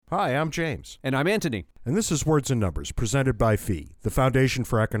Hi, I'm James. And I'm Anthony. And this is Words and Numbers, presented by FEE, the Foundation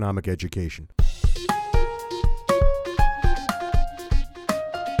for Economic Education.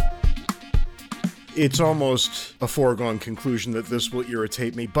 It's almost a foregone conclusion that this will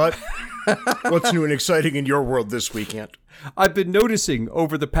irritate me, but what's new and exciting in your world this weekend? I've been noticing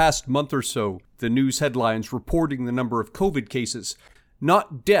over the past month or so the news headlines reporting the number of COVID cases.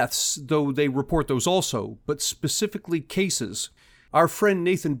 Not deaths, though they report those also, but specifically cases. Our friend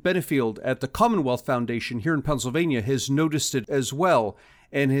Nathan Benefield at the Commonwealth Foundation here in Pennsylvania has noticed it as well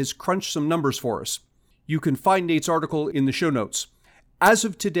and has crunched some numbers for us. You can find Nate's article in the show notes. As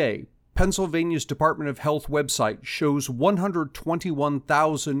of today, Pennsylvania's Department of Health website shows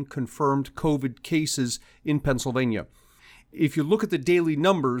 121,000 confirmed COVID cases in Pennsylvania. If you look at the daily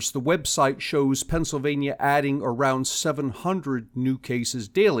numbers, the website shows Pennsylvania adding around 700 new cases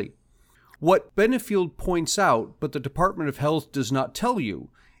daily. What Benefield points out, but the Department of Health does not tell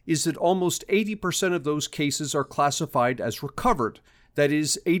you, is that almost 80% of those cases are classified as recovered. That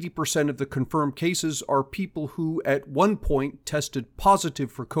is, 80% of the confirmed cases are people who at one point tested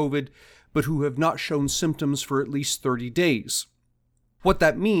positive for COVID, but who have not shown symptoms for at least 30 days. What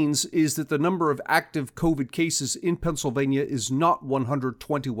that means is that the number of active COVID cases in Pennsylvania is not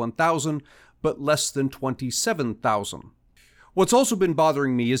 121,000, but less than 27,000. What's also been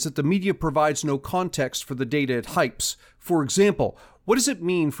bothering me is that the media provides no context for the data it hypes. For example, what does it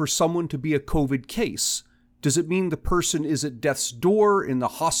mean for someone to be a COVID case? Does it mean the person is at death's door, in the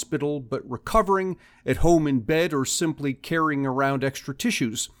hospital, but recovering, at home in bed, or simply carrying around extra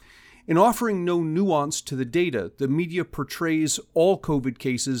tissues? In offering no nuance to the data, the media portrays all COVID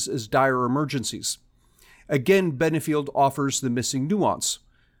cases as dire emergencies. Again, Benefield offers the missing nuance.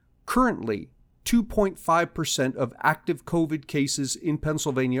 Currently, 2.5% of active COVID cases in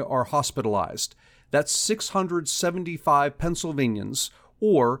Pennsylvania are hospitalized. That's 675 Pennsylvanians,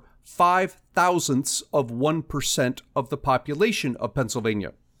 or 0.005 of 1% of the population of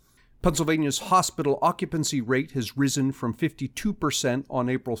Pennsylvania. Pennsylvania's hospital occupancy rate has risen from 52% on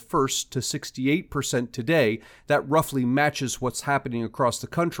April 1st to 68% today. That roughly matches what's happening across the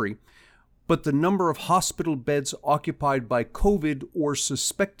country. But the number of hospital beds occupied by COVID or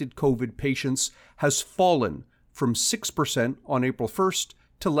suspected COVID patients has fallen from 6% on April 1st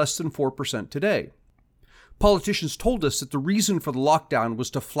to less than 4% today. Politicians told us that the reason for the lockdown was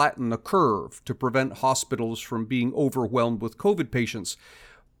to flatten the curve to prevent hospitals from being overwhelmed with COVID patients.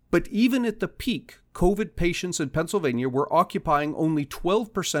 But even at the peak, COVID patients in Pennsylvania were occupying only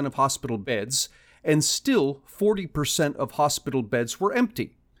 12% of hospital beds, and still 40% of hospital beds were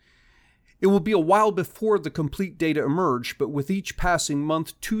empty. It will be a while before the complete data emerge, but with each passing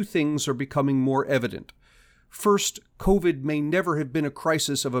month, two things are becoming more evident. First, COVID may never have been a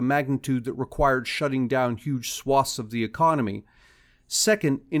crisis of a magnitude that required shutting down huge swaths of the economy.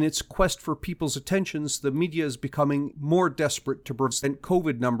 Second, in its quest for people's attentions, the media is becoming more desperate to present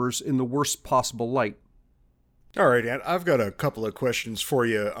COVID numbers in the worst possible light. All right, Ant, I've got a couple of questions for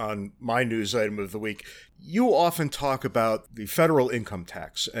you on my news item of the week. You often talk about the federal income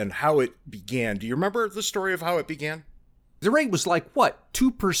tax and how it began. Do you remember the story of how it began? The rate was like,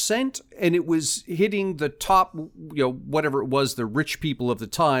 2%? And it was hitting the top, whatever it was, the rich people of the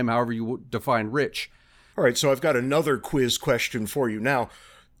time, however you define rich. All right, so I've got another quiz question for you now.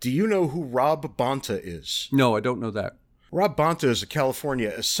 Do you know who Rob Bonta is? No, I don't know that. Rob Bonta is a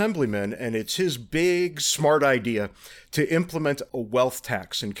California assemblyman, and it's his big, smart idea to implement a wealth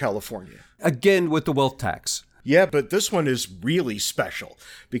tax in California. Again, with the wealth tax. Yeah, but this one is really special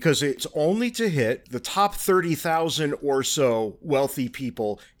because it's only to hit the top 30,000 or so wealthy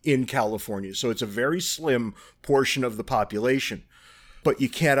people in California. So it's a very slim portion of the population. But you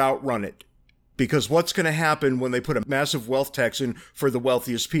can't outrun it. Because what's going to happen when they put a massive wealth tax in for the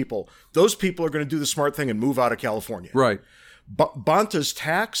wealthiest people? Those people are going to do the smart thing and move out of California. Right. Bonta's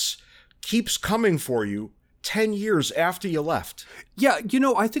tax keeps coming for you 10 years after you left. Yeah,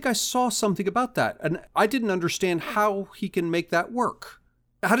 I think I saw something about that, and I didn't understand how he can make that work.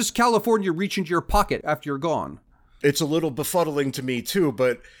 How does California reach into your pocket after you're gone? It's a little befuddling to me, too,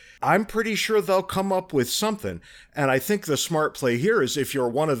 but I'm pretty sure they'll come up with something. And I think the smart play here is if you're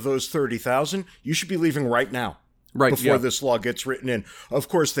one of those 30,000, you should be leaving right now. Right, before this law gets written in. Of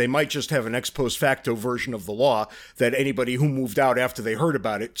course, they might just have an ex post facto version of the law that anybody who moved out after they heard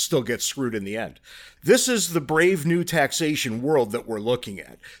about it still gets screwed in the end. This is the brave new taxation world that we're looking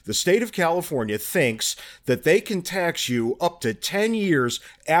at. The state of California thinks that they can tax you up to 10 years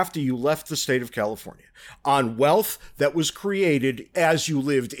after you left the state of California on wealth that was created as you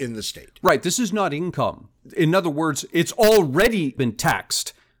lived in the state. Right. This is not income. In other words, it's already been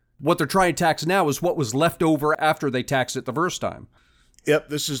taxed. What they're trying to tax now is what was left over after they taxed it the first time. Yep,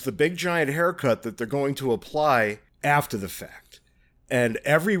 this is the big giant haircut that they're going to apply after the fact. And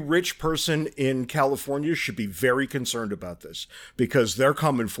every rich person in California should be very concerned about this because they're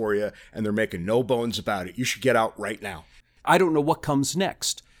coming for you and they're making no bones about it. You should get out right now. I don't know what comes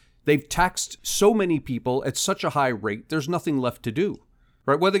next. They've taxed so many people at such a high rate, there's nothing left to do.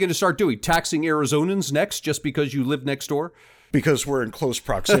 Right? What are they going to start doing? Taxing Arizonans next just because you live next door? Because we're in close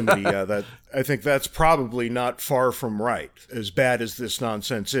proximity. That I think that's probably not far from right. As bad as this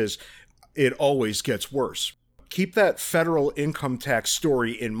nonsense is, it always gets worse. Keep that federal income tax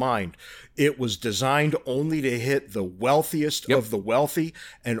story in mind. It was designed only to hit the wealthiest of the wealthy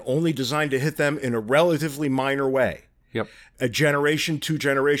and only designed to hit them in a relatively minor way. Yep. A generation, 2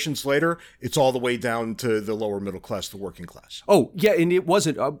 generations later, it's all the way down to the lower middle class, the working class. Oh, yeah, and it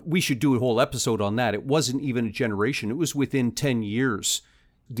wasn't, we should do a whole episode on that. It wasn't even a generation. It was within 10 years.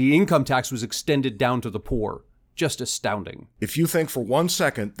 The income tax was extended down to the poor. Just astounding. If you think for 1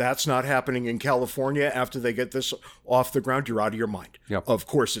 second that's not happening in California after they get this off the ground, you're out of your mind. Yep. Of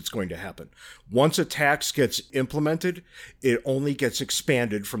course it's going to happen. Once a tax gets implemented, it only gets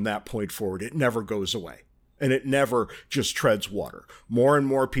expanded from that point forward. It never goes away. And it never just treads water. More and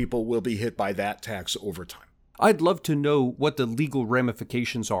more people will be hit by that tax over time. I'd love to know what the legal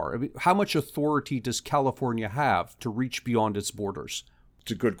ramifications are. I mean, how much authority does California have to reach beyond its borders? It's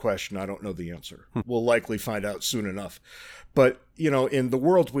a good question. I don't know the answer. We'll likely find out soon enough. But, in the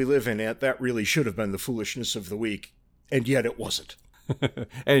world we live in, that really should have been the foolishness of the week. And yet it wasn't.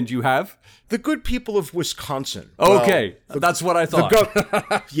 And you have? The good people of Wisconsin. Okay, that's what I thought.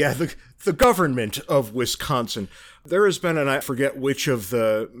 The government of Wisconsin. There has been, and I forget which of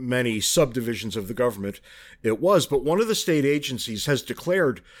the many subdivisions of the government it was, but one of the state agencies has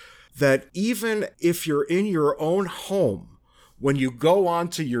declared that even if you're in your own home, when you go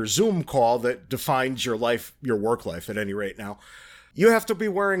onto your Zoom call that defines your life, your work life at any rate now, you have to be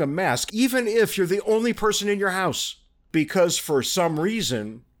wearing a mask, even if you're the only person in your house. Because for some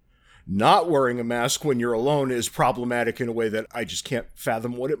reason, not wearing a mask when you're alone is problematic in a way that I just can't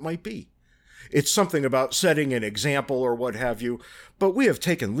fathom what it might be. It's something about setting an example or what have you, but we have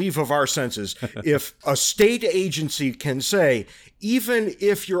taken leave of our senses. If a state agency can say, even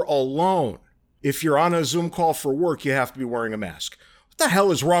if you're alone, if you're on a Zoom call for work, you have to be wearing a mask. What the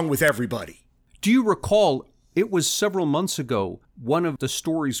hell is wrong with everybody? Do you recall, it was several months ago, one of the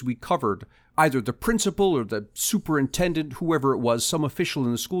stories we covered, either the principal or the superintendent, whoever it was, some official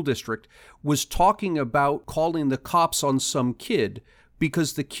in the school district, was talking about calling the cops on some kid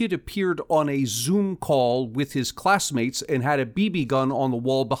because the kid appeared on a Zoom call with his classmates and had a BB gun on the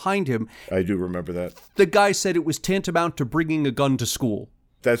wall behind him. I do remember that. The guy said it was tantamount to bringing a gun to school.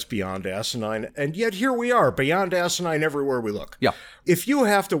 That's beyond asinine. And yet here we are, beyond asinine everywhere we look. Yeah. If you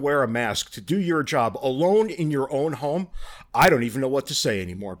have to wear a mask to do your job alone in your own home, I don't even know what to say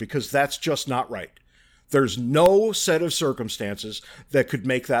anymore because that's just not right. There's no set of circumstances that could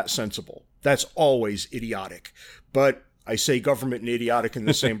make that sensible. That's always idiotic. But I say government and idiotic in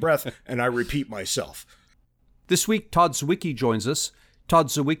the same breath, and I repeat myself. This week, Todd Zywicki joins us. Todd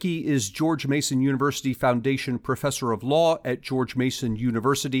Zywicki is George Mason University Foundation Professor of Law at George Mason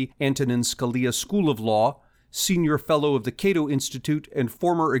University Antonin Scalia School of Law, Senior Fellow of the Cato Institute, and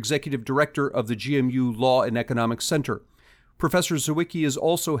former Executive Director of the GMU Law and Economics Center. Professor Zywicki is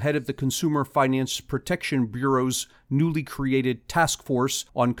also head of the Consumer Finance Protection Bureau's newly created Task Force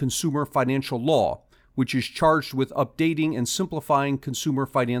on Consumer Financial Law, which is charged with updating and simplifying consumer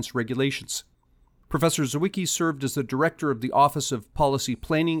finance regulations. Professor Zywicki served as the director of the Office of Policy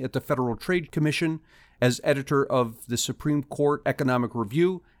Planning at the Federal Trade Commission, as editor of the Supreme Court Economic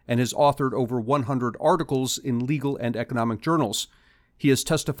Review, and has authored over 100 articles in legal and economic journals. He has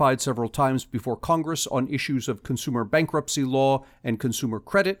testified several times before Congress on issues of consumer bankruptcy law and consumer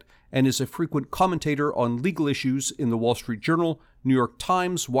credit, and is a frequent commentator on legal issues in the Wall Street Journal, New York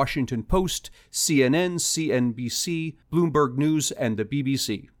Times, Washington Post, CNN, CNBC, Bloomberg News, and the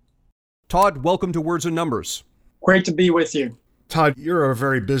BBC. Todd, welcome to Words and Numbers. Great to be with you. Todd, you're a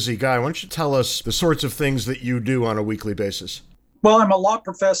very busy guy. Why don't you tell us the sorts of things that you do on a weekly basis? Well, I'm a law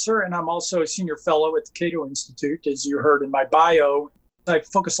professor, and I'm also a senior fellow at the Cato Institute, as you heard in my bio. I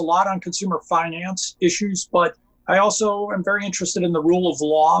focus a lot on consumer finance issues, but I also am very interested in the rule of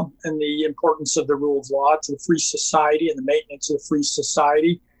law and the importance of the rule of law to the free society and the maintenance of the free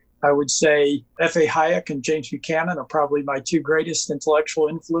society. I would say F.A. Hayek and James Buchanan are probably my two greatest intellectual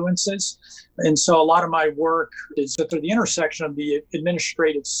influences. And so a lot of my work is at the intersection of the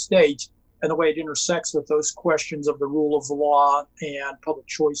administrative state and the way it intersects with those questions of the rule of law and public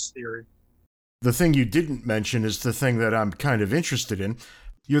choice theory. The thing you didn't mention is the thing that I'm kind of interested in.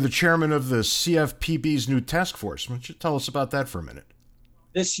 You're the chairman of the CFPB's new task force. Why don't you tell us about that for a minute?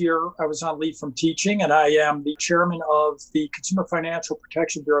 This year, I was on leave from teaching, and I am the chairman of the Consumer Financial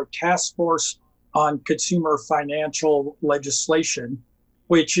Protection Bureau Task Force on Consumer Financial Legislation,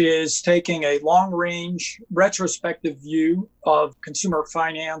 which is taking a long-range retrospective view of consumer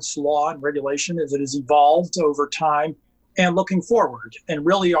finance law and regulation as it has evolved over time and looking forward. And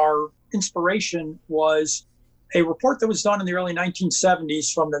really our inspiration was a report that was done in the early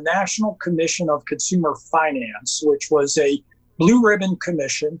 1970s from the National Commission of Consumer Finance, which was a blue ribbon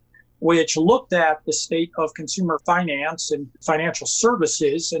commission which looked at the state of consumer finance and financial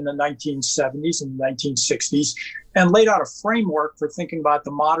services in the 1970s and 1960s and laid out a framework for thinking about the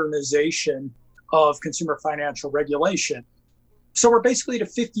modernization of consumer financial regulation. So we're basically at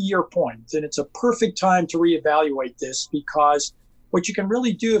a 50-year point, and it's a perfect time to reevaluate this, because what you can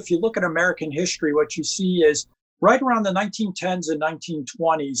really do if you look at American history, what you see is right around the 1910s and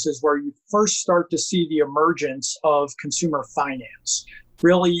 1920s is where you first start to see the emergence of consumer finance.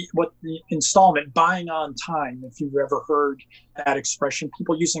 Really, what the installment, buying on time, if you've ever heard that expression,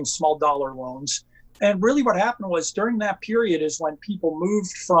 people using small dollar loans. And really what happened was during that period is when people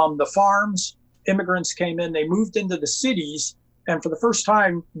moved from the farms, immigrants came in, they moved into the cities, and for the first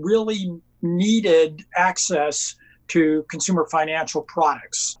time really needed access to consumer financial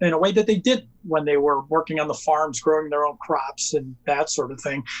products in a way that they didn't when they were working on the farms, growing their own crops and that sort of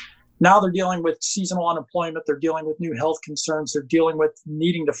thing. Now they're dealing with seasonal unemployment, they're dealing with new health concerns, they're dealing with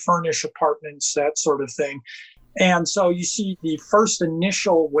needing to furnish apartments, that sort of thing. And so you see the first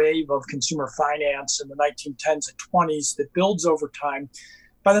initial wave of consumer finance in the 1910s and 20s that builds over time.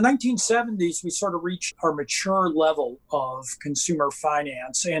 By the 1970s, we sort of reach our mature level of consumer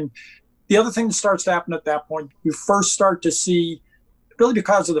finance. And the other thing that starts to happen at that point, you first start to see, really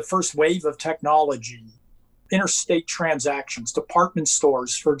because of the first wave of technology, interstate transactions, department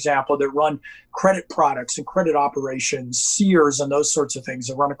stores, for example, that run credit products and credit operations, Sears and those sorts of things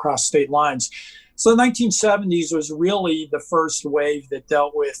that run across state lines. So the 1970s was really the first wave that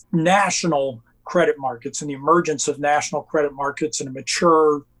dealt with national credit markets and the emergence of national credit markets in a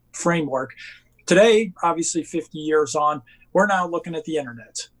mature framework. Today, obviously 50 years on, we're now looking at the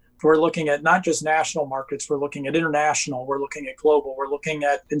internet. We're looking at not just national markets, we're looking at international, we're looking at global, we're looking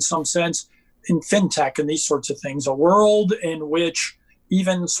at, in some sense, in fintech and these sorts of things, a world in which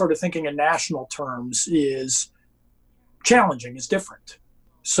even sort of thinking in national terms is challenging, is different.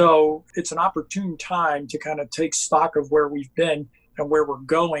 So it's an opportune time to kind of take stock of where we've been and where we're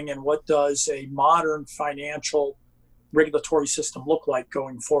going and what does a modern financial regulatory system look like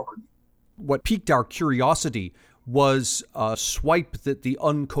going forward. What piqued our curiosity was a swipe that the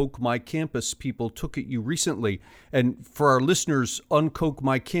Uncoke My Campus people took at you recently. And for our listeners, Uncoke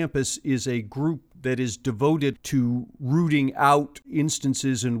My Campus is a group that is devoted to rooting out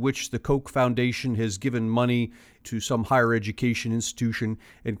instances in which the Koch Foundation has given money to some higher education institution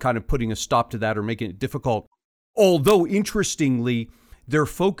and kind of putting a stop to that or making it difficult. Although, interestingly, their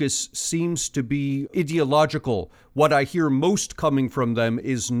focus seems to be ideological. What I hear most coming from them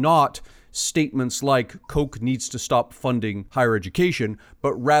is not statements like Koch needs to stop funding higher education,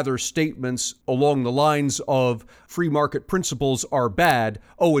 but rather statements along the lines of free market principles are bad.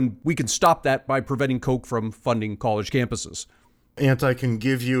 Oh, and we can stop that by preventing Koch from funding college campuses. And I can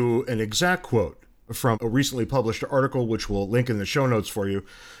give you an exact quote from a recently published article, which we'll link in the show notes for you.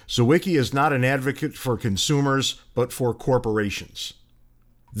 Zywicki is not an advocate for consumers, but for corporations.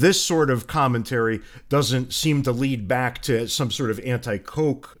 This sort of commentary doesn't seem to lead back to some sort of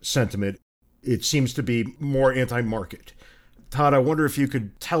anti-Koch sentiment. It seems to be more anti-market. Todd, I wonder if you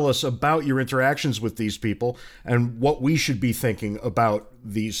could tell us about your interactions with these people and what we should be thinking about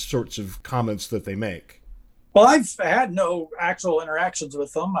these sorts of comments that they make. Well, I've had no actual interactions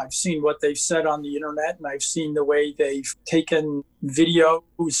with them. I've seen what they've said on the internet, and I've seen the way they've taken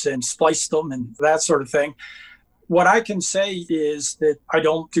videos and spliced them and that sort of thing. What I can say is that I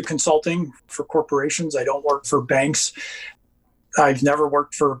don't do consulting for corporations. I don't work for banks. I've never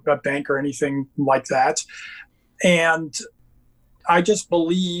worked for a bank or anything like that. And I just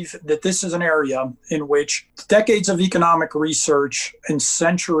believe that this is an area in which decades of economic research and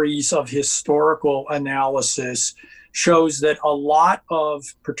centuries of historical analysis shows that a lot of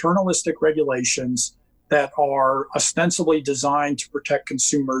paternalistic regulations that are ostensibly designed to protect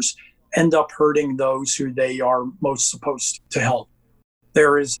consumers end up hurting those who they are most supposed to help.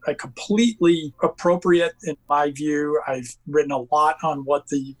 There is a completely appropriate, in my view, I've written a lot on what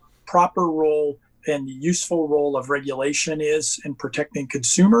the proper role and the useful role of regulation is in protecting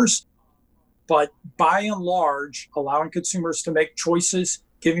consumers. But by and large, allowing consumers to make choices,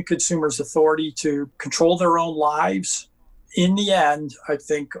 giving consumers authority to control their own lives, in the end, I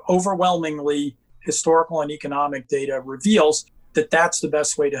think overwhelmingly historical and economic data reveals that that's the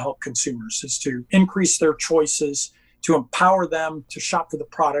best way to help consumers, is to increase their choices, to empower them to shop for the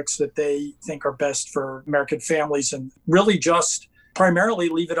products that they think are best for American families, and really just primarily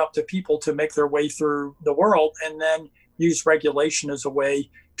leave it up to people to make their way through the world, and then use regulation as a way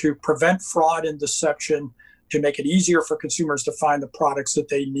to prevent fraud and deception, to make it easier for consumers to find the products that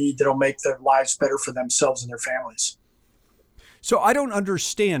they need that'll make their lives better for themselves and their families. So I don't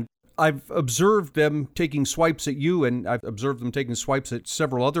understand. I've observed them taking swipes at you, and I've observed them taking swipes at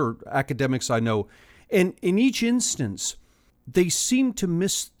several other academics I know. And in each instance, they seem to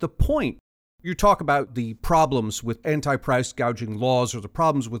miss the point. You talk about the problems with anti-price gouging laws, or the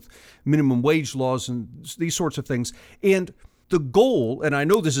problems with minimum wage laws and these sorts of things. And the goal, and I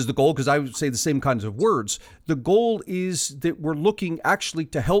know this is the goal because I would say the same kinds of words, the goal is that we're looking actually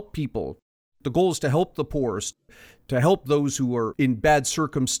to help people. The goal is to help the poorest, to help those who are in bad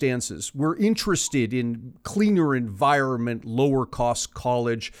circumstances. We're interested in cleaner environment, lower cost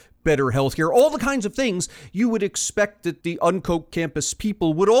college, better healthcare, all the kinds of things you would expect that the Uncoke campus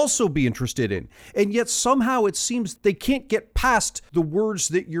people would also be interested in. And yet somehow it seems they can't get past the words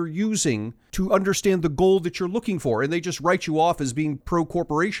that you're using to understand the goal that you're looking for, and they just write you off as being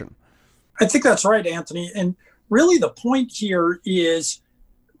pro-corporation. I think that's right, Anthony. And really the point here is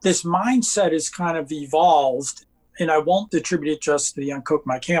this mindset is kind of evolved, and I won't attribute it just to the Uncoke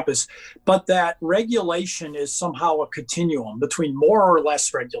My Campus, but that regulation is somehow a continuum between more or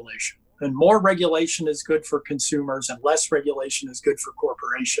less regulation. And more regulation is good for consumers, and less regulation is good for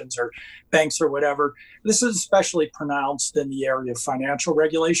corporations or banks or whatever. This is especially pronounced in the area of financial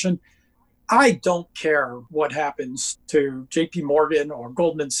regulation. I don't care what happens to JP Morgan or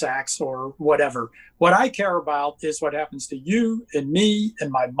Goldman Sachs or whatever. What I care about is what happens to you and me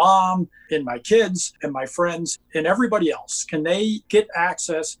and my mom and my kids and my friends and everybody else. Can they get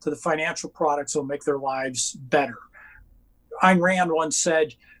access to the financial products that will make their lives better? Ayn Rand once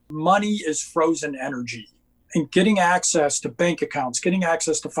said, money is frozen energy. And getting access to bank accounts, getting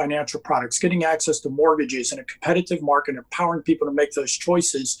access to financial products, getting access to mortgages in a competitive market, empowering people to make those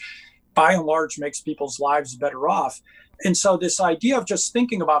choices, by and large, makes people's lives better off. And so this idea of just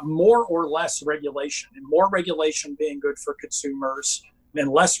thinking about more or less regulation, and more regulation being good for consumers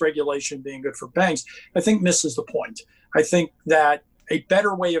and less regulation being good for banks, I think misses the point. I think that a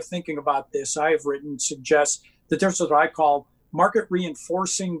better way of thinking about this, I have written, suggests that there's what I call market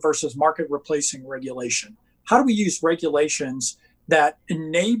reinforcing versus market replacing regulation. How do we use regulations that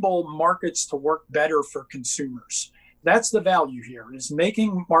enable markets to work better for consumers? That's the value here, is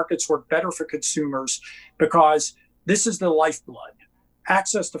making markets work better for consumers, because this is the lifeblood.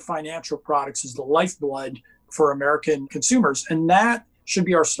 Access to financial products is the lifeblood for American consumers. And that should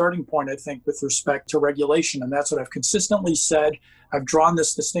be our starting point, I think, with respect to regulation. And that's what I've consistently said. I've drawn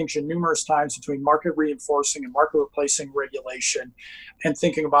this distinction numerous times between market reinforcing and market replacing regulation, and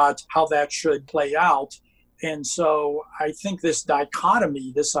thinking about how that should play out. And so I think this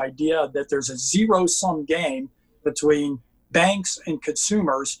dichotomy, this idea that there's a zero-sum game between banks and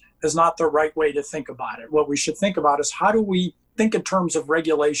consumers, is not the right way to think about it. What we should think about is, how do we think in terms of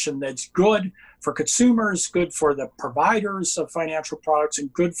regulation that's good for consumers, good for the providers of financial products,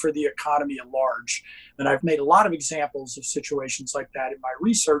 and good for the economy at large. And I've made a lot of examples of situations like that in my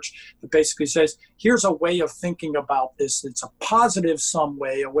research that basically says, here's a way of thinking about this that's a positive sum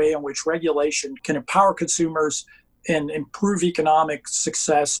way, a way in which regulation can empower consumers and improve economic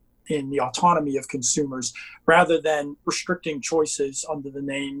success in the autonomy of consumers, rather than restricting choices under the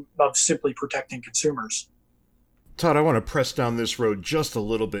name of simply protecting consumers. Todd, I want to press down this road just a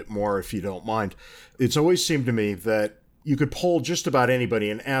little bit more, if you don't mind. It's always seemed to me that you could poll just about anybody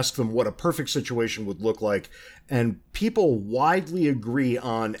and ask them what a perfect situation would look like, and people widely agree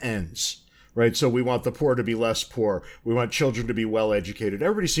on ends, right? So we want the poor to be less poor. We want children to be well educated.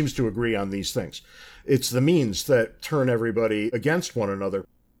 Everybody seems to agree on these things. It's the means that turn everybody against one another.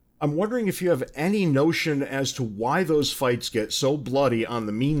 I'm wondering if you have any notion as to why those fights get so bloody on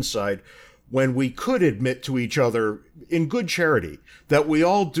the mean side, when we could admit to each other in good charity that we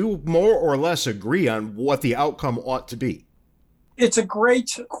all do more or less agree on what the outcome ought to be. It's a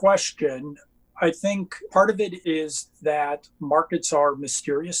great question. I think part of it is that markets are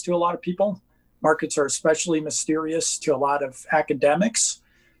mysterious to a lot of people. Markets are especially mysterious to a lot of academics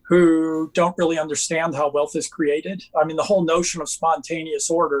who don't really understand how wealth is created. I mean, the whole notion of spontaneous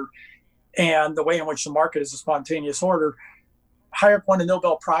order and the way in which the market is a spontaneous order, Hayek won a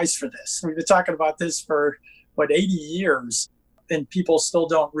Nobel Prize for this. We've been talking about this for, 80 years, and people still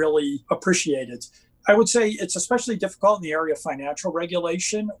don't really appreciate it. I would say it's especially difficult in the area of financial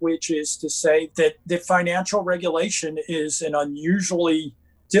regulation, which is to say that the financial regulation is an unusually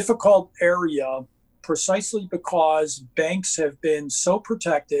difficult area precisely because banks have been so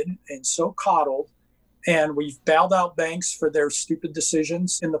protected and so coddled, and we've bailed out banks for their stupid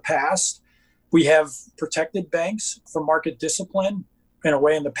decisions in the past. We have protected banks from market discipline in a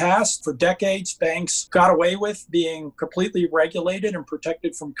way in the past. For decades, banks got away with being completely regulated and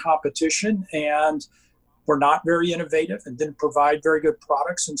protected from competition and were not very innovative and didn't provide very good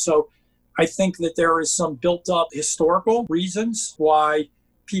products. And so I think that there is some built up historical reasons why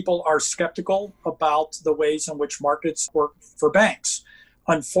people are skeptical about the ways in which markets work for banks.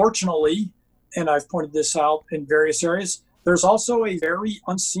 Unfortunately, and I've pointed this out in various areas, there's also a very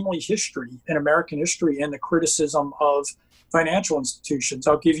unseemly history in American history in the criticism of financial institutions.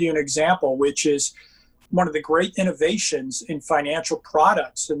 I'll give you an example, which is one of the great innovations in financial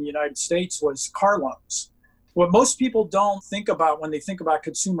products in the United States was car loans. What most people don't think about when they think about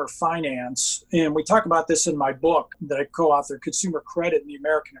consumer finance, and we talk about this in my book that I co-authored, Consumer Credit in the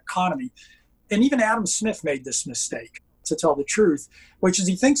American Economy, and even Adam Smith made this mistake, to tell the truth, which is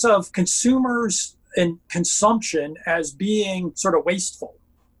he thinks of consumers and consumption as being sort of wasteful,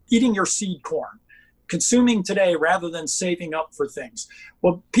 eating your seed corn, consuming today rather than saving up for things.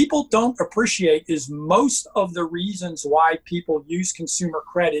 What people don't appreciate is most of the reasons why people use consumer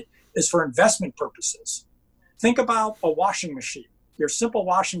credit is for investment purposes. Think about a washing machine, your simple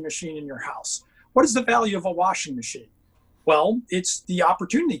washing machine in your house. What is the value of a washing machine? Well, it's the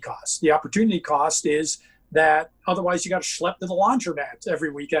opportunity cost. The opportunity cost is that otherwise you got to schlep to the laundromat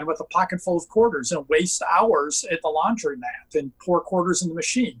every weekend with a pocket full of quarters and waste hours at the laundromat and pour quarters in the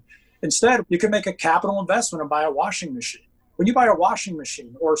machine. Instead, you can make a capital investment and buy a washing machine. When you buy a washing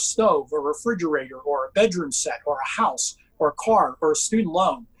machine or a stove or a refrigerator or a bedroom set or a house or a car or a student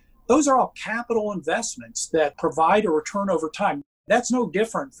loan, those are all capital investments that provide a return over time. That's no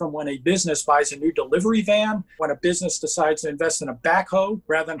different from when a business buys a new delivery van, when a business decides to invest in a backhoe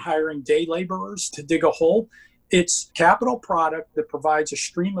rather than hiring day laborers to dig a hole. It's capital product that provides a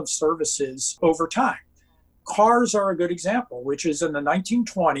stream of services over time. Cars are a good example, which is in the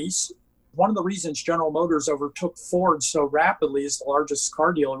 1920s. One of the reasons General Motors overtook Ford so rapidly as the largest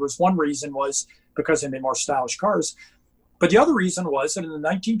car dealer one reason was because they made more stylish cars. But the other reason was that in the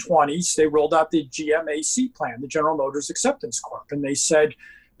 1920s, they rolled out the GMAC plan, the General Motors Acceptance Corp. And they said,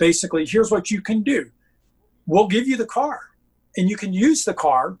 basically, here's what you can do. We'll give you the car, and you can use the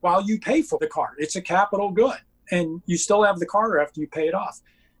car while you pay for the car. It's a capital good, and you still have the car after you pay it off.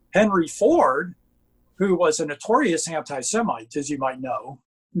 Henry Ford, who was a notorious anti-Semite, as you might know.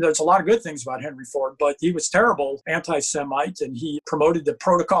 There's a lot of good things about Henry Ford, but he was terrible anti-Semite, and he promoted the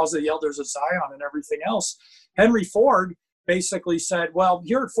protocols of the Elders of Zion and everything else. Henry Ford basically said, well,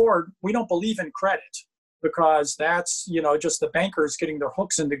 here at Ford, we don't believe in credit because that's, just the bankers getting their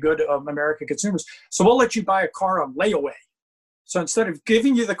hooks into good American consumers. So we'll let you buy a car on layaway. So instead of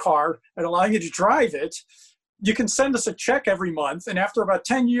giving you the car and allowing you to drive it, you can send us a check every month. And after about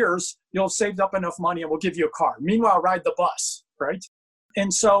 10 years, you'll have saved up enough money and we'll give you a car. Meanwhile, ride the bus, right?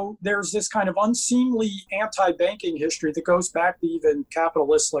 And so there's this kind of unseemly anti-banking history that goes back to even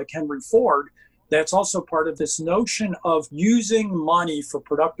capitalists like Henry Ford. That's also part of this notion of using money for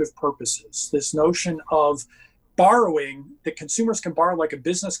productive purposes, this notion of borrowing, that consumers can borrow like a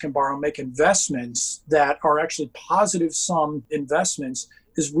business can borrow, make investments that are actually positive sum investments,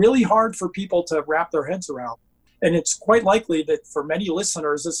 is really hard for people to wrap their heads around. And it's quite likely that for many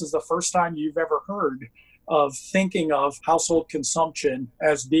listeners, this is the first time you've ever heard of thinking of household consumption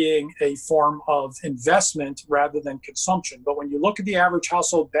as being a form of investment rather than consumption. But when you look at the average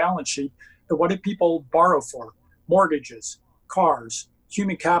household balance sheet, what do people borrow for? Mortgages, cars,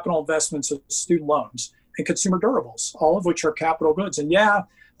 human capital investments, student loans, and consumer durables, all of which are capital goods. And yeah,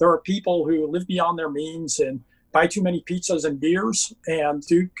 there are people who live beyond their means and buy too many pizzas and beers and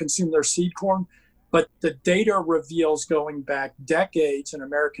do consume their seed corn. But the data reveals, going back decades in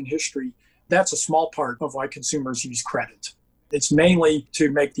American history, that's a small part of why consumers use credit. It's mainly to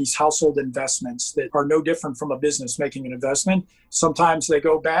make these household investments that are no different from a business making an investment. Sometimes they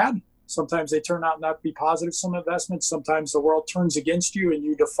go bad. Sometimes they turn out not to be positive, some investments. Sometimes the world turns against you and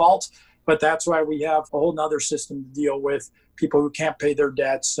you default. But that's why we have a whole nother system to deal with people who can't pay their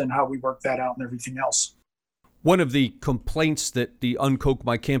debts and how we work that out and everything else. One of the complaints that the Uncoke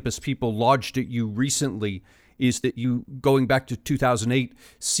My Campus people lodged at you recently is that you, going back to 2008,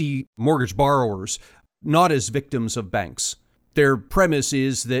 see mortgage borrowers not as victims of banks. Their premise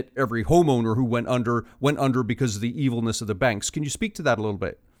is that every homeowner who went under because of the evilness of the banks. Can you speak to that a little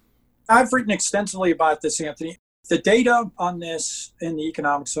bit? I've written extensively about this, Anthony. The data on this and the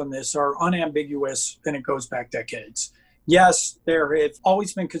economics on this are unambiguous, and it goes back decades. Yes, there have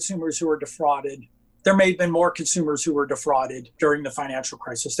always been consumers who are defrauded. there may have been more consumers who were defrauded during the financial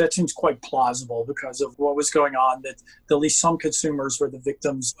crisis. That seems quite plausible because of what was going on, that at least some consumers were the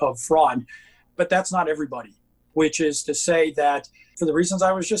victims of fraud. But that's not everybody, which is to say that for the reasons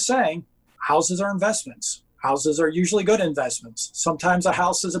I was just saying, houses are investments. Houses are usually good investments. Sometimes a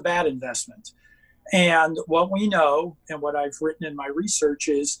house is a bad investment. And what we know and what I've written in my research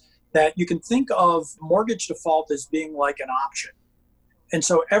is that you can think of mortgage default as being like an option. And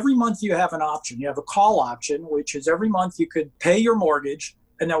so every month you have an option. You have a call option, which is every month you could pay your mortgage,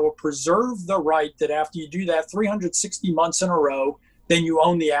 and that will preserve the right that after you do that 360 months in a row, then you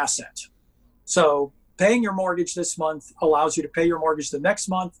own the asset. So paying your mortgage this month allows you to pay your mortgage the next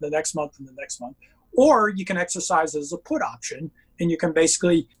month, the next month, and the next month. Or you can exercise it as a put option, and you can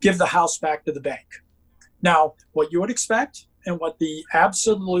basically give the house back to the bank. Now, what you would expect and what the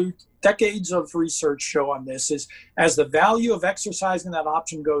absolute decades of research show on this is as the value of exercising that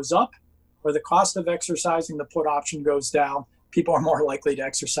option goes up or the cost of exercising the put option goes down, people are more likely to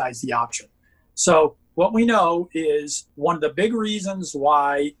exercise the option. So what we know is one of the big reasons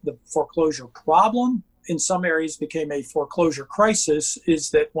why the foreclosure problem in some areas became a foreclosure crisis is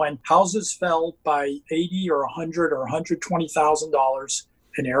that when houses fell by $80 or $100 or $120,000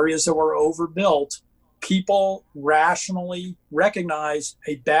 in areas that were overbuilt, people rationally recognized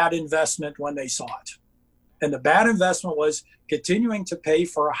a bad investment when they saw it. And the bad investment was continuing to pay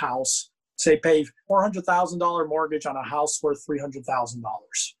for a house, say pay $400,000 mortgage on a house worth $300,000.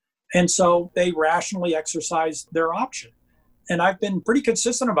 And so they rationally exercised their option. And I've been pretty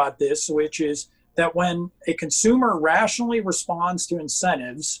consistent about this, which is that when a consumer rationally responds to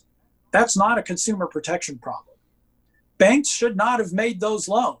incentives, that's not a consumer protection problem. Banks should not have made those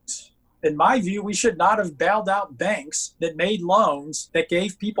loans. In my view, we should not have bailed out banks that made loans that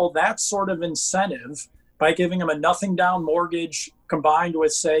gave people that sort of incentive by giving them a nothing down mortgage combined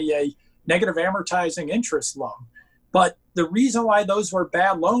with, say, a negative amortizing interest loan. But the reason why those were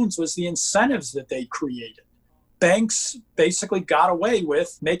bad loans was the incentives that they created. Banks basically got away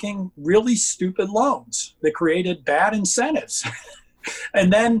with making really stupid loans that created bad incentives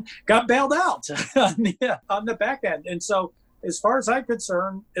and then got bailed out on the back end. And so as far as I'm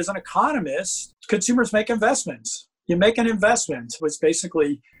concerned, as an economist, consumers make investments. You make an investment was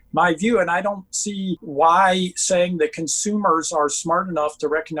basically my view. And I don't see why saying that consumers are smart enough to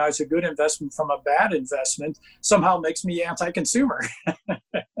recognize a good investment from a bad investment somehow makes me anti-consumer.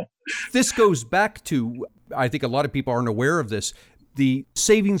 This goes back to, I think a lot of people aren't aware of this, the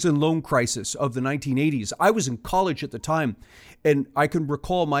savings and loan crisis of the 1980s. I was in college at the time, and I can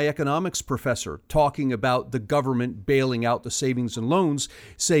recall my economics professor talking about the government bailing out the savings and loans,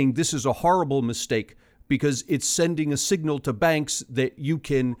 saying this is a horrible mistake because it's sending a signal to banks that you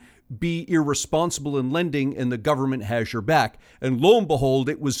can be irresponsible in lending and the government has your back. And lo and behold,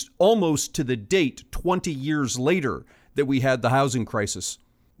 it was almost to the date, 20 years later, that we had the housing crisis.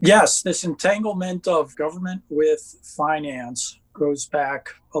 Yes, this entanglement of government with finance goes back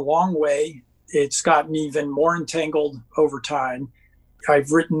a long way. It's gotten even more entangled over time.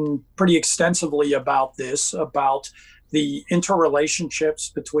 I've written pretty extensively about this, about the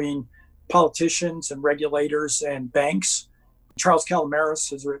interrelationships between politicians and regulators and banks. Charles Calomiris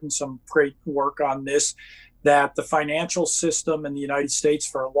has written some great work on this, that the financial system in the United States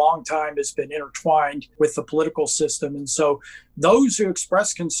for a long time has been intertwined with the political system. And so those who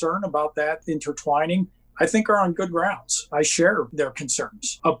express concern about that intertwining, I think, are on good grounds. I share their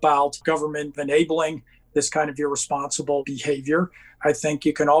concerns about government enabling this kind of irresponsible behavior. I think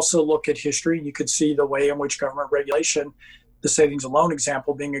you can also look at history and you could see the way in which government regulation, the savings and loan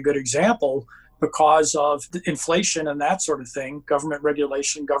example being a good example, because of inflation and that sort of thing, government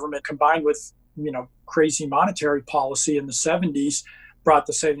regulation, government combined with, crazy monetary policy in the 70s brought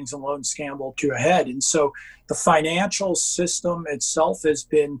the savings and loan scandal to a head. And so the financial system itself has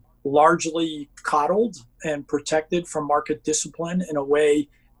been largely coddled and protected from market discipline in a way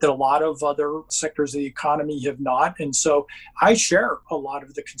that a lot of other sectors of the economy have not. And so I share a lot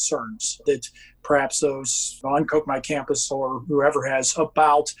of the concerns that perhaps those on Koch My Campus or whoever has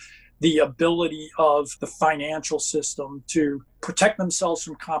about the ability of the financial system to protect themselves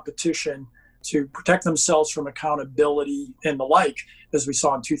from competition, to protect themselves from accountability and the like, as we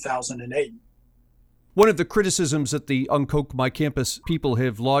saw in 2008. One of the criticisms that the Unkoch My Campus people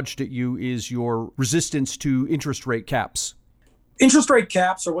have lodged at you is your resistance to interest rate caps. Interest rate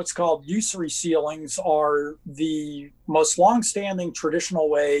caps, or what's called usury ceilings, are the most longstanding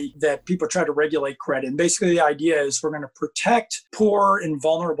traditional way that people try to regulate credit. And basically the idea is we're going to protect poor and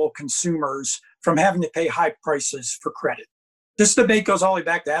vulnerable consumers from having to pay high prices for credit. This debate goes all the way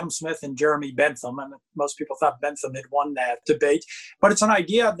back to Adam Smith and Jeremy Bentham, and most people thought Bentham had won that debate. But it's an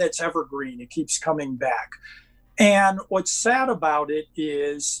idea that's evergreen. It keeps coming back. And what's sad about it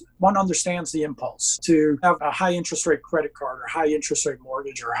is one understands the impulse to have a high interest rate credit card or high interest rate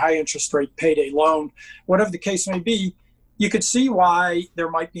mortgage or high interest rate payday loan, whatever the case may be. You could see why there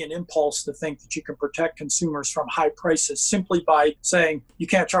might be an impulse to think that you can protect consumers from high prices simply by saying you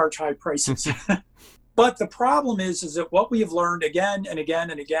can't charge high prices. But the problem is that what we have learned again and again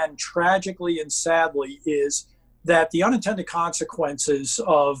and again, tragically and sadly, is that the unintended consequences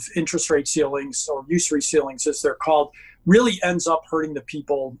of interest rate ceilings, or usury ceilings as they're called, really ends up hurting the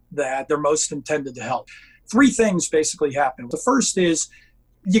people that they're most intended to help. Three things basically happen. The first is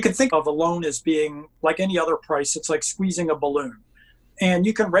you can think of a loan as being like any other price. It's like squeezing a balloon. And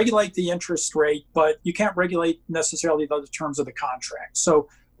you can regulate the interest rate, but you can't regulate necessarily the other terms of the contract. So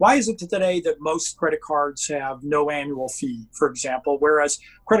why is it today that most credit cards have no annual fee, for example, whereas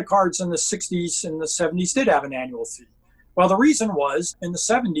credit cards in the 60s and the 70s did have an annual fee? Well, the reason was in the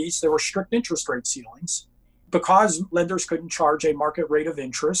 70s, there were strict interest rate ceilings. Because lenders couldn't charge a market rate of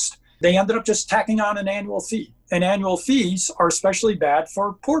interest, they ended up just tacking on an annual fee. And annual fees are especially bad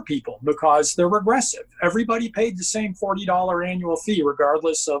for poor people because they're regressive. Everybody paid the same $40 annual fee,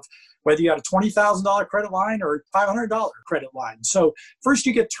 regardless of whether you had a $20,000 credit line or a $500 credit line. So first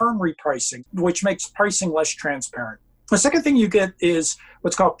you get term repricing, which makes pricing less transparent. The second thing you get is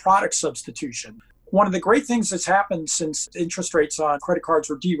what's called product substitution. One of the great things that's happened since interest rates on credit cards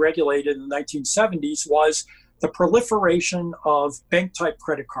were deregulated in the 1970s was the proliferation of bank-type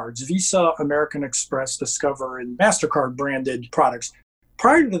credit cards, Visa, American Express, Discover, and MasterCard branded products.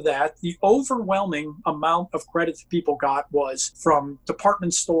 Prior to that, the overwhelming amount of credit that people got was from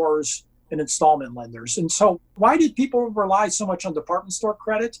department stores and installment lenders. And so why did people rely so much on department store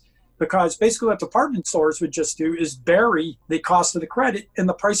credit? Because basically what department stores would just do is bury the cost of the credit in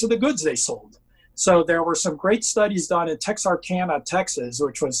the price of the goods they sold. So there were some great studies done in Texarkana, Texas,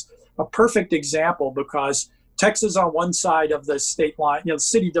 which was a perfect example because Texas on one side of the state line, the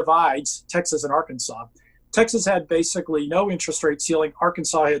city divides Texas and Arkansas. Texas had basically no interest rate ceiling.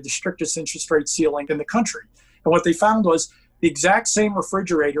 Arkansas had the strictest interest rate ceiling in the country. And what they found was the exact same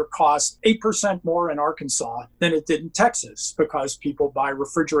refrigerator cost 8% more in Arkansas than it did in Texas because people buy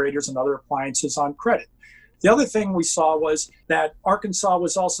refrigerators and other appliances on credit. The other thing we saw was that Arkansas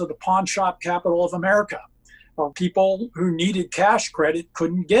was also the pawn shop capital of America. People who needed cash credit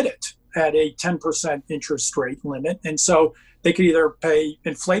couldn't get it at a 10% interest rate limit. And so they could either pay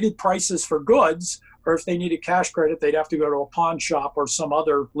inflated prices for goods, or if they needed cash credit, they'd have to go to a pawn shop or some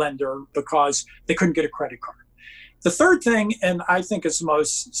other lender because they couldn't get a credit card. The third thing, and I think is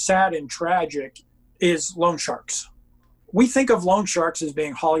most sad and tragic, is loan sharks. We think of loan sharks as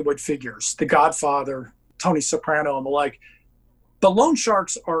being Hollywood figures, The Godfather, Tony Soprano, and the like. But loan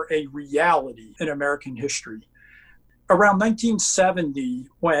sharks are a reality in American history. Around 1970,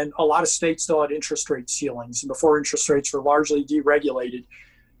 when a lot of states still had interest rate ceilings and before interest rates were largely deregulated,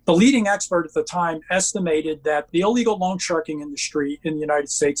 the leading expert at the time estimated that the illegal loan sharking industry in the United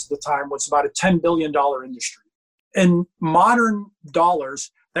States at the time was about a $10 billion industry. In modern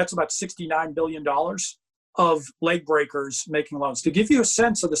dollars, that's about $69 billion of leg breakers making loans. To give you a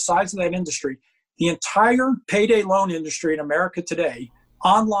sense of the size of that industry, the entire payday loan industry in America today,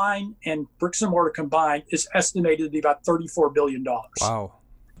 online and bricks and mortar combined, is estimated to be about $34 billion. Wow.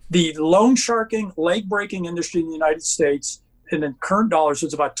 The loan sharking, leg breaking industry in the United States and in current dollars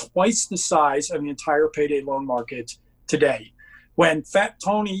is about twice the size of the entire payday loan market today. When Fat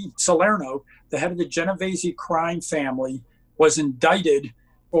Tony Salerno, the head of the Genovese crime family, was indicted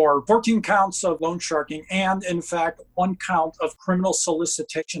for 14 counts of loan sharking and, in fact, 1 count of criminal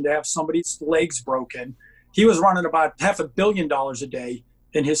solicitation to have somebody's legs broken, he was running about $500 million a day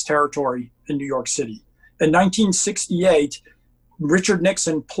in his territory in New York City. In 1968, Richard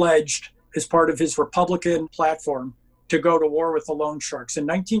Nixon pledged, as part of his Republican platform, to go to war with the loan sharks. In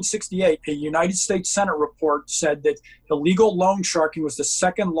 1968, a United States Senate report said that illegal loan sharking was the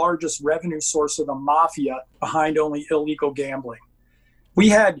second largest revenue source of the mafia behind only illegal gambling. We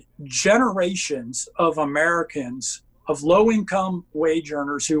had generations of Americans, of low-income wage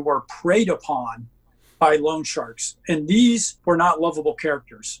earners who were preyed upon by loan sharks. And these were not lovable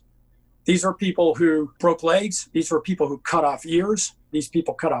characters. These are people who broke legs. These were people who cut off ears. These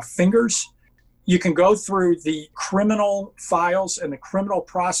people cut off fingers. You can go through the criminal files and the criminal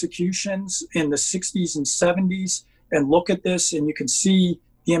prosecutions in the 60s and 70s and look at this, and you can see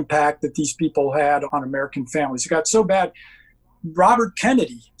the impact that these people had on American families. It got so bad. Robert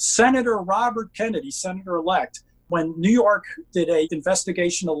Kennedy, Senator Robert Kennedy, Senator-elect, when New York did an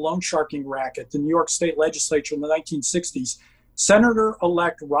investigation of loan sharking racket, the New York State Legislature in the 1960s,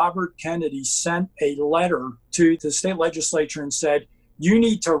 Senator-elect Robert Kennedy sent a letter to the state legislature and said, you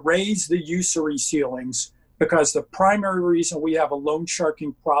need to raise the usury ceilings because the primary reason we have a loan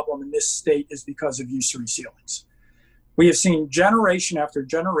sharking problem in this state is because of usury ceilings. We have seen generation after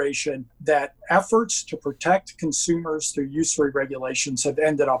generation that efforts to protect consumers through usury regulations have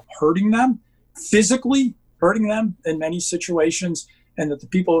ended up hurting them, physically hurting them in many situations, and that the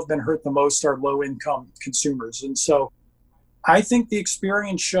people who have been hurt the most are low-income consumers. And so I think the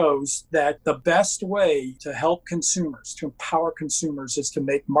experience shows that the best way to help consumers, to empower consumers, is to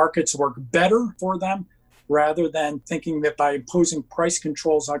make markets work better for them rather than thinking that by imposing price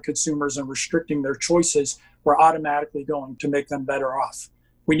controls on consumers and restricting their choices, we're automatically going to make them better off.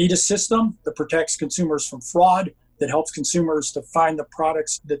 We need a system that protects consumers from fraud, that helps consumers to find the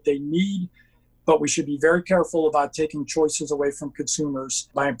products that they need, but we should be very careful about taking choices away from consumers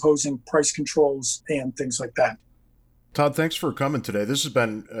by imposing price controls and things like that. Todd, thanks for coming today. This has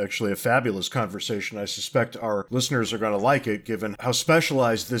been actually a fabulous conversation. I suspect our listeners are going to like it, given how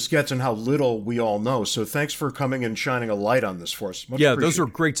specialized this gets and how little we all know. So thanks for coming and shining a light on this for us. Much appreciated. Those are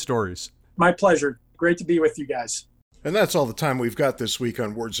great stories. My pleasure. Great to be with you guys. And that's all the time we've got this week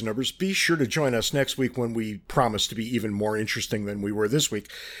on Words and Numbers. Be sure to join us next week when we promise to be even more interesting than we were this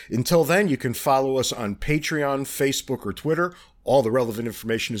week. Until then, you can follow us on Patreon, Facebook, or Twitter. All the relevant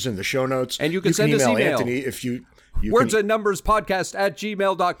information is in the show notes. And you can send us email. Anthony if you Words and Numbers podcast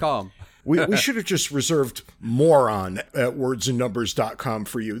 @gmail.com. We should have just reserved moron at wordsandnumbers.com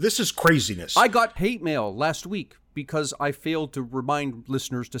for you. This is craziness. I got hate mail last week because I failed to remind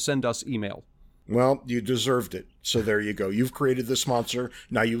listeners to send us email. Well, you deserved it. So there you go. You've created this monster.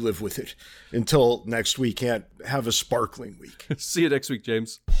 Now you live with it. Until next week, have a sparkling week. See you next week,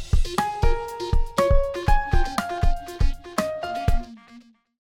 James.